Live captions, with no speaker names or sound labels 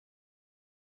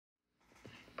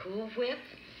Cool Whip?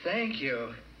 Thank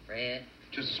you. Red.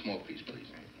 Just a small piece, please.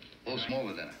 A little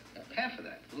smaller than half of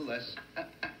that. A little less.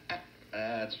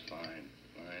 That's fine.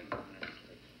 Fine.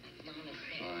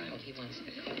 Oh, he wants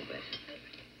the Cool Whip.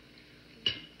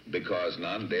 Because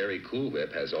non-dairy Cool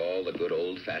Whip has all the good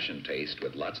old-fashioned taste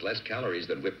with lots less calories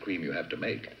than whipped cream you have to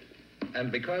make.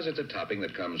 And because it's a topping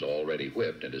that comes already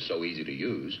whipped and is so easy to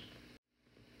use,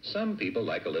 some people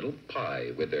like a little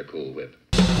pie with their Cool Whip.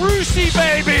 Brucey,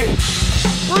 baby!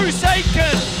 Bruce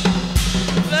Aitken!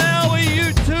 How are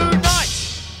you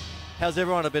tonight? How's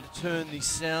everyone? I better turn the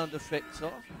sound effects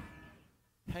off.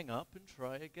 Hang up and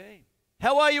try again.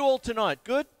 How are you all tonight?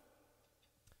 Good?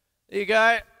 There you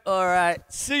go. All right.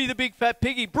 See the big fat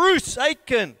piggy. Bruce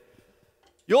Aitken.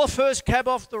 Your first cab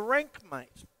off the rank,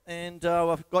 mate. And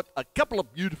I've got a couple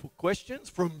of beautiful questions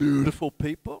from beautiful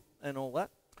people and all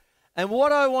that. And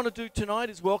what I want to do tonight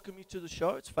is welcome you to the show.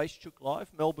 It's Facebook Live,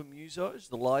 MelbourneMusos,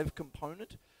 the live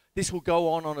component. This will go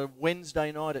on a Wednesday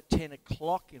night at 10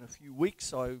 o'clock in a few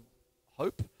weeks, I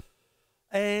hope.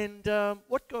 And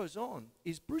what goes on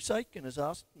is Bruce Aitken has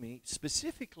asked me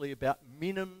specifically about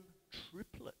minim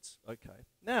triplets. Okay.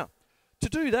 Now, to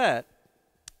do that,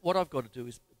 what I've got to do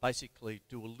is basically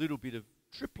do a little bit of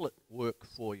triplet work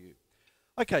for you.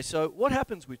 Okay, so what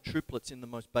happens with triplets in the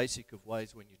most basic of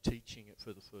ways when you're teaching it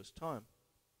for the first time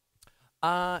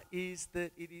is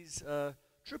that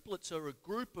triplets are a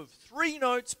group of 3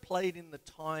 notes played in the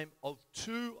time of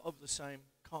 2 of the same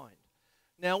kind.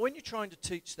 Now, when you're trying to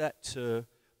teach that to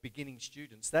beginning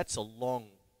students, that's a long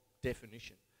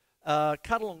definition.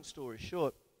 Cut a long story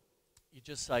short, you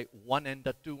just say 1 and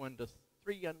a 2 and a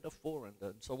 3 and a 4 and a.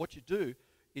 And so what you do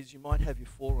is you might have your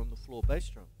 4 on the floor bass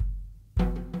drum.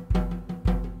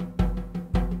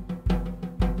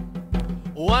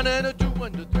 1 and a 2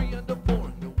 and a 3 and a 4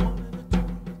 and a 1 and a 2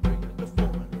 and a 3 and a 4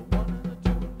 and a 1 and a 2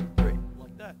 and a 3,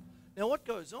 like that. Now what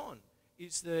goes on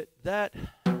is that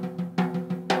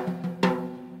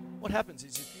what happens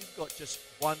is if you've got just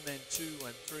 1 and 2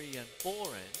 and 3 and 4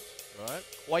 ends, right,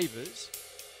 quavers,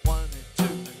 1 and 2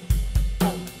 and 4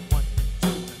 and 1 and 2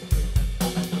 and 3 and 4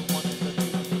 and the 1 and the 2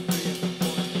 and the 3 and the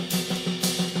 4 and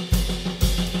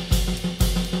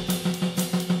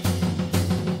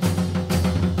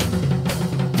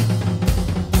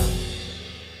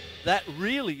that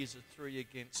really is a 3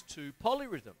 against 2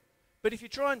 polyrhythm. But if you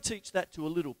try and teach that to a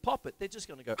little poppet, they're just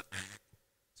going to go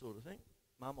sort of thing.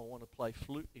 Mum, I want to play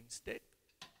flute instead.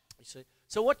 You see?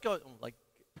 So what goes on, like,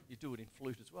 you do it in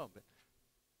flute as well, but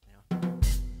now,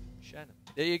 Shannon.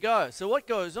 There you go. So what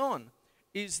goes on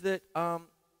is that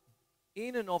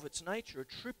in and of its nature, a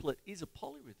triplet is a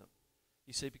polyrhythm.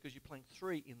 You see, because you're playing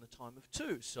 3 in the time of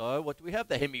 2. So what do we have?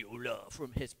 The hemiola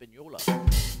from Hispaniola.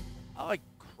 I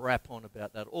crap on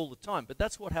about that all the time, but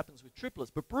that's what happens with triplets.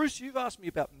 But Bruce, you've asked me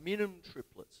about minim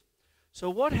triplets. So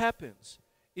what happens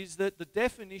is that the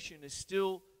definition is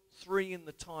still 3 in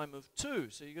the time of 2.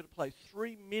 So you've got to play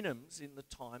 3 minims in the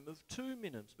time of 2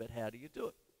 minims. But how do you do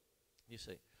it? You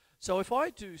see. So if I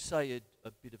do, say,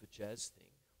 a bit of a jazz thing,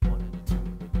 1 and a 2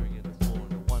 and a 3 and a 4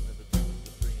 and a 1 and a 2 and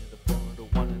a 3 and a 4 and a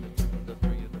 1 and a 2 and a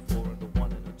 3 and a 4 and a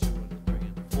 1 and a 2 and a 3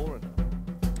 and a 4 and a.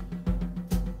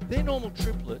 They're normal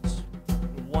triplets,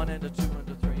 1 and a 2 and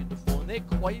a 3 and a 4, and they're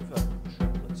quaver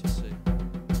triplets, you see.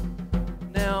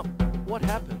 Now, what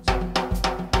happens?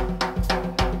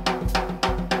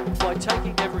 By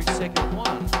taking every second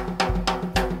one,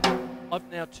 I've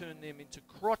now turned them into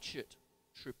crotchet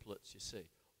triplets, you see.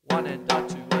 1 and a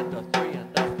 2 and a 3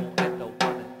 and a 4 and a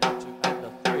 1 and a 2 and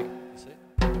a 3, you see.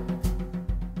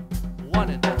 1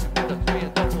 and a 2 and a 3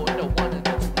 and a 4 and a 1 and a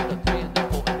 2 and a 3 and a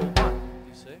 4 and a 1,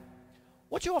 you see.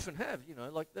 What you often have, you know,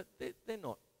 like that, they're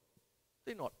not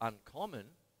uncommon,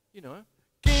 you know.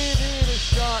 Give it a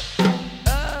shot.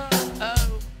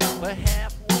 Oh, we're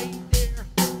halfway there.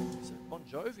 So Bon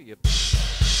Jovi, you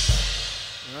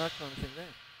know, that kind of thing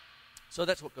there. So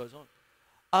that's what goes on.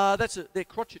 They're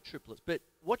crotchet triplets, but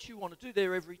what you want to do,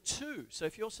 they're every 2. So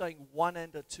if you're saying 1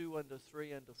 and a 2 and a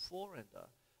 3 and a 4 and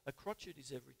a crotchet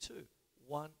is every 2.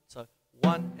 1, so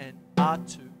 1 and a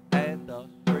 2 and a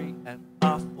 3 and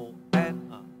a 4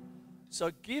 and a.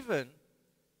 So given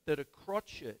that a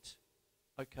crotchet,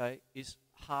 okay, is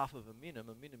half of a minim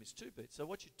is 2 beats. So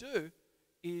what you do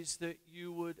is that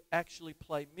you would actually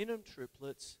play minim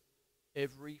triplets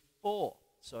every 4.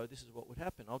 So this is what would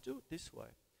happen. I'll do it this way.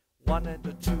 1 and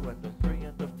a 2 and a 3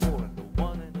 and a 4 and a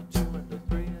 1 and a 2 and a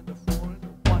 3 and a 4 and a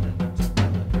 1 and a 2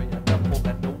 and a 3 and a 4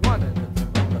 and a 1 and a 2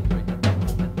 and a 3 and a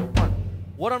 4 and a 1.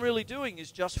 What I'm really doing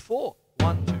is just 4.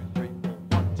 1, 2, 3, 4,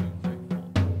 1, 2, 3,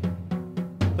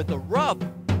 4. But the rub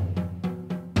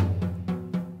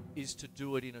is to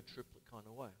do it in a triplet kind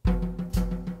of way.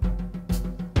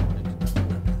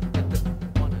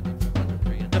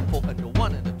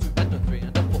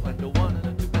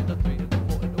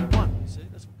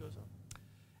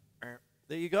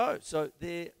 you go. So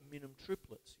they're minim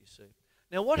triplets, you see.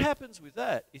 Now what happens with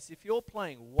that is if you're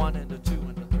playing 1 and a 2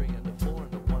 and a 3 and a 4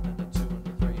 and a 1 and a 2 and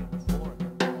a 3 and a 4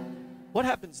 and a... What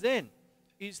happens then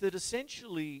is that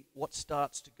essentially what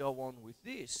starts to go on with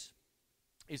this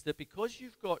is that because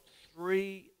you've got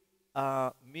 3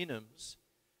 minims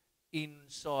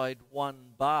inside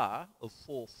one bar of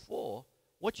 4/4,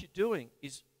 what you're doing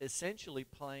is essentially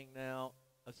playing now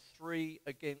a 3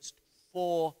 against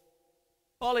 4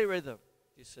 polyrhythm,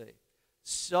 you see.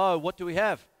 So what do we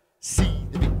have? C,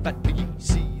 the big fat piggy,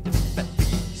 C, the big fat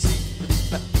piggy, C, the big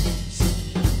fat piggy,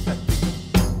 C, the big fat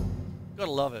piggy.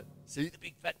 Gotta love it. C, the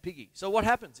big fat piggy. So what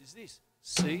happens is this.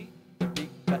 C, the big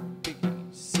fat piggy,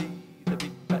 C, the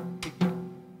big fat piggy.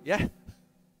 Yeah?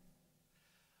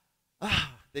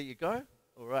 There you go.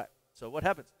 All right. So what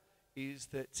happens is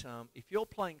that if you're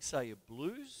playing, say, a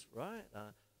blues, right?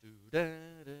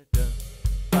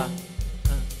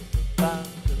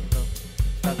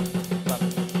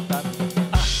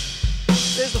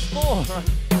 There's a 4, right?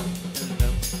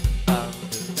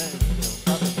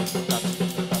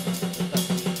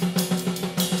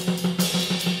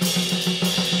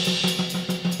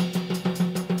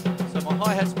 So my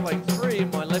hi-hat's playing 3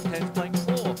 and my left hand's playing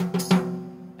 4.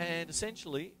 And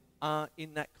essentially,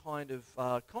 in that kind of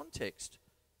context,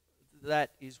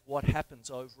 that is what happens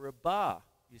over a bar,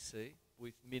 you see,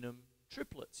 with minim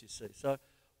triplets, you see. So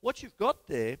what you've got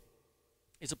there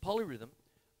is a polyrhythm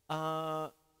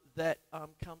that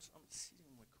comes... I'm sitting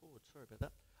on my chord, sorry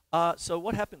about that. So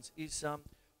what happens is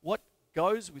what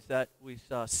goes with that,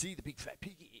 with C, the big fat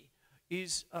piggy,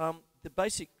 is the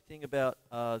basic thing about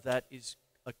that is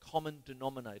a common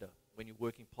denominator when you're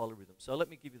working polyrhythm. So let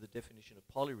me give you the definition of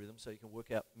polyrhythm so you can work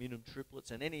out minim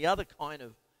triplets and any other kind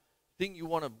of thing you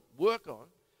want to work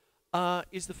on,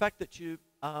 is the fact that you,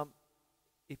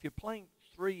 if you're playing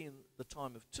 3 in the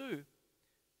time of 2,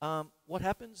 what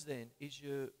happens then is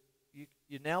you're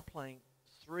now playing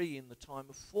 3 in the time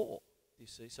of 4, you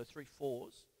see. So 3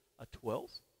 4s are 12,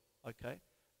 okay?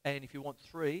 And if you want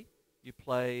 3, you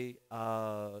play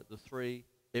the 3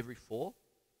 every 4,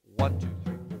 1, 2,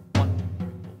 3, 4, 1, 2, 3,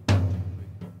 4, 1, 2, 3,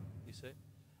 4, you see.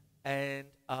 And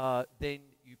then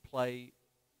you play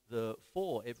the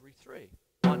 4 every 3,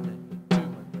 1 and the 2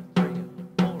 and the 3 and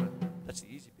the 4, and that's the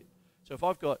easy bit. So if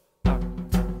I've got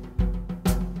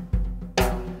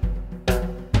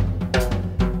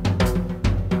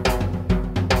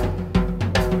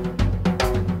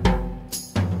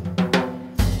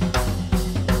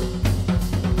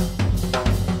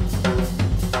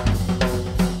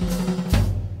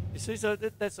so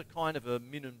that's a kind of a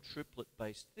minim triplet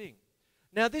based thing.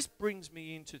 Now this brings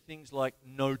me into things like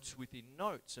notes within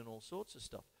notes and all sorts of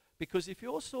stuff. Because if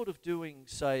you're sort of doing,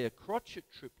 say, a crotchet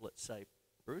triplet, say,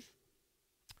 Bruce,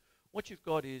 what you've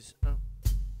got is...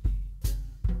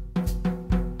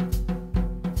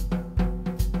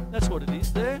 that's what it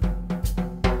is there.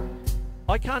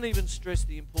 I can't even stress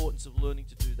the importance of learning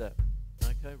to do that.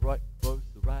 Okay, right, both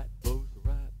the right, both the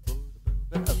right, both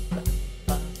the left.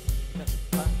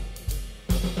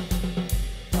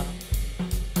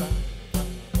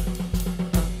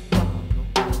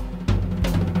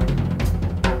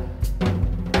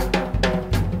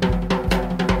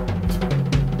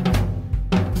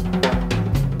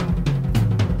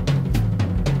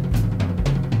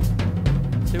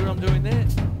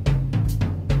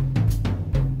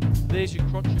 There's your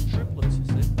crotchet triplets, you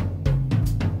see.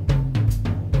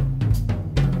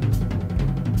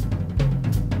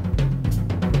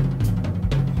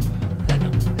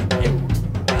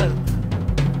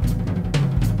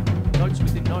 Notes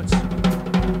within notes.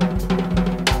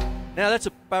 Now that's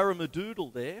a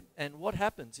baramadoodle there, and what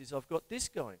happens is I've got this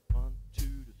going. 1, 2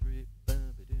 to 3.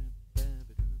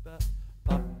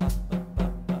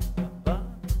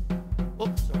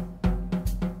 Oops, sorry.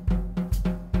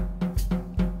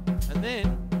 And then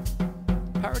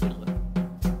paradiddle it.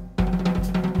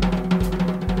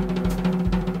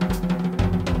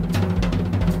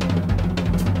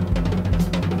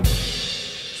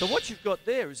 So what you've got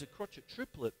there is a crotchet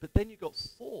triplet, but then you've got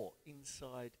 4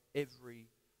 inside every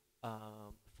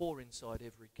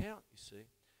count, you see.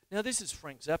 Now this is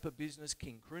Frank Zappa business,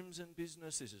 King Crimson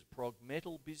business, this is prog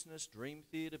metal business, Dream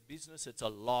Theater business. It's a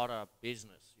lot of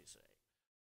business, you see.